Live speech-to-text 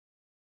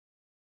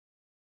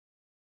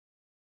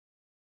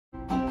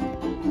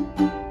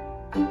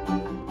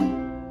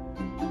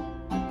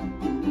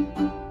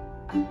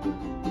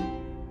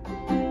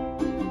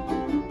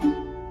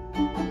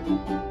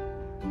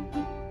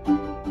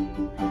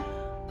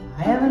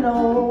an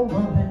old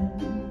woman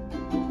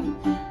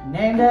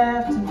named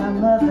after my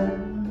mother.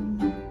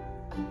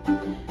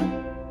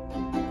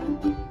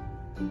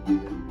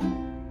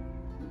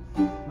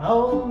 My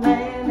old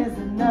man is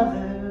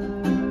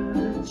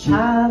another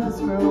child that's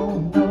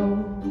grown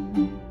old.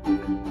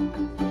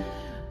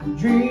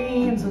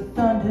 Dreams of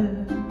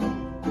thunder,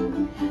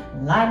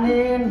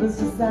 lightning was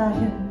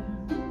desire.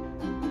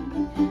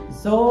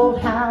 This old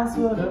house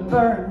would have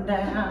burned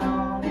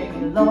down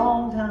a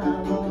long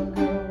time ago.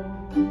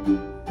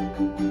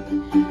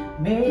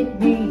 Make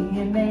me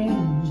an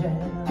angel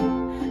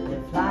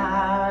that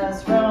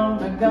flies from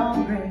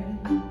Montgomery.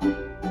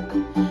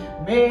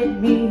 Make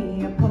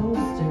me a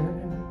poster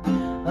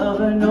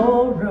of an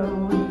old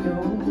rodeo.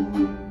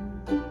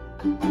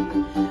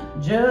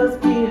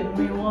 Just give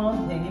me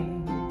one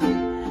thing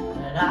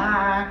that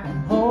I can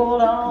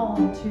hold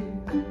on to.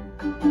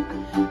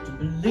 To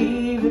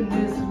believe in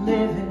this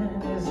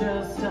living is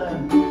just a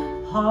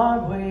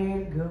hard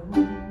way to go.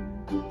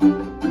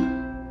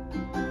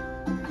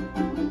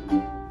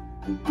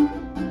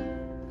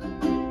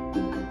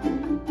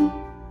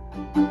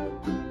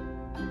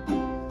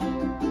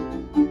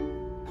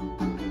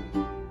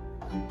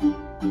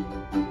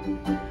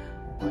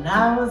 When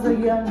I was a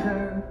young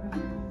girl,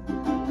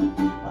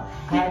 a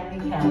happy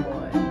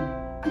cowboy,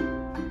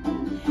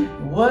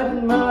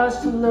 wasn't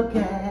much to look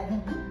at,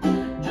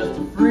 just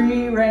a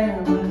free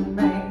rambling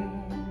man.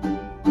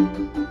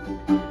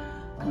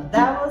 Well,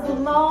 that was a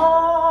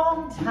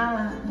long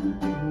time,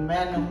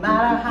 and no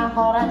matter how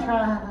hard I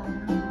tried,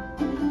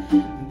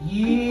 the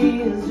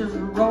years just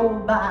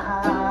rolled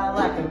by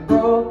like a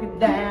broken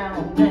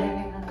down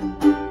dam.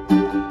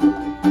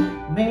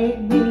 Make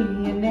me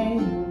an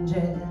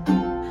angel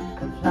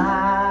that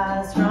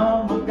flies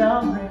from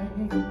Montgomery.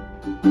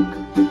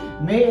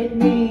 Make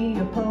me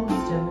a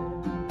poster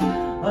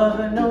of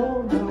an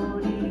old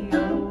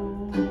rodeo.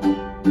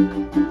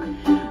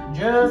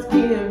 Just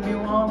give me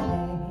one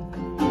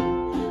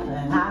thing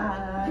that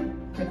I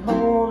can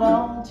hold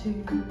on to.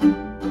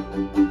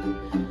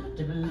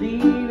 To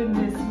believe in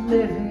this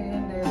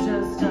living is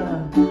just a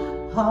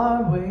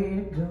hard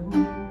way to go.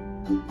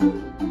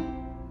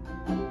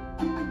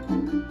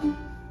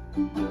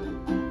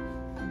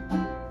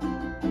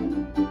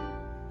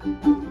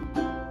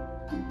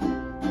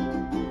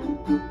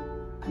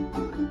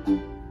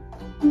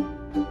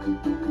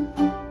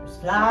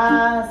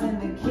 Flies in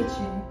the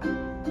kitchen,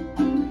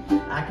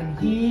 I can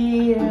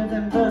hear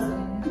them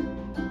buzzing,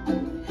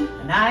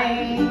 and I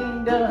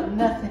ain't done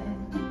nothing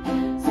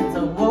since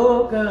I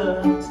woke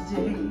up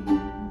today.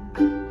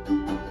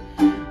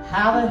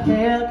 How the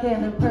hell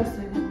can a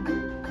person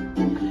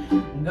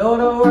go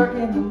to work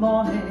in the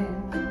morning,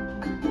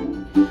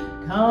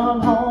 come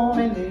home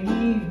in the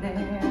evening,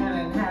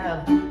 and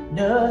have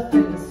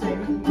nothing to say?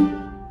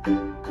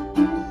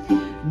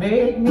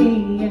 Make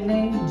me an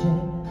angel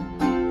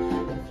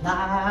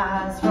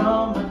flies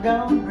from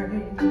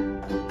Montgomery.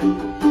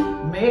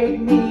 Make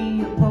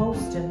me a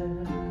poster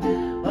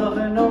of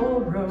an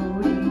old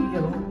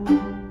rodeo.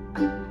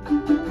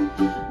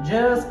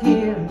 Just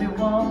give me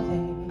one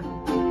thing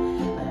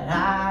that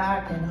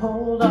I can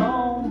hold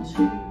on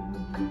to.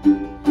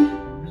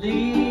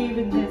 Believe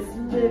in this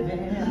living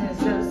is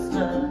just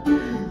a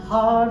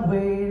hard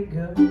way to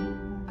go.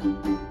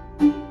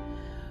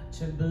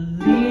 To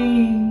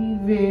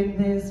believe in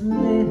this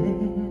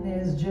living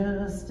is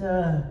just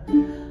a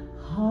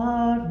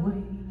hard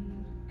way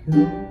to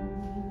go.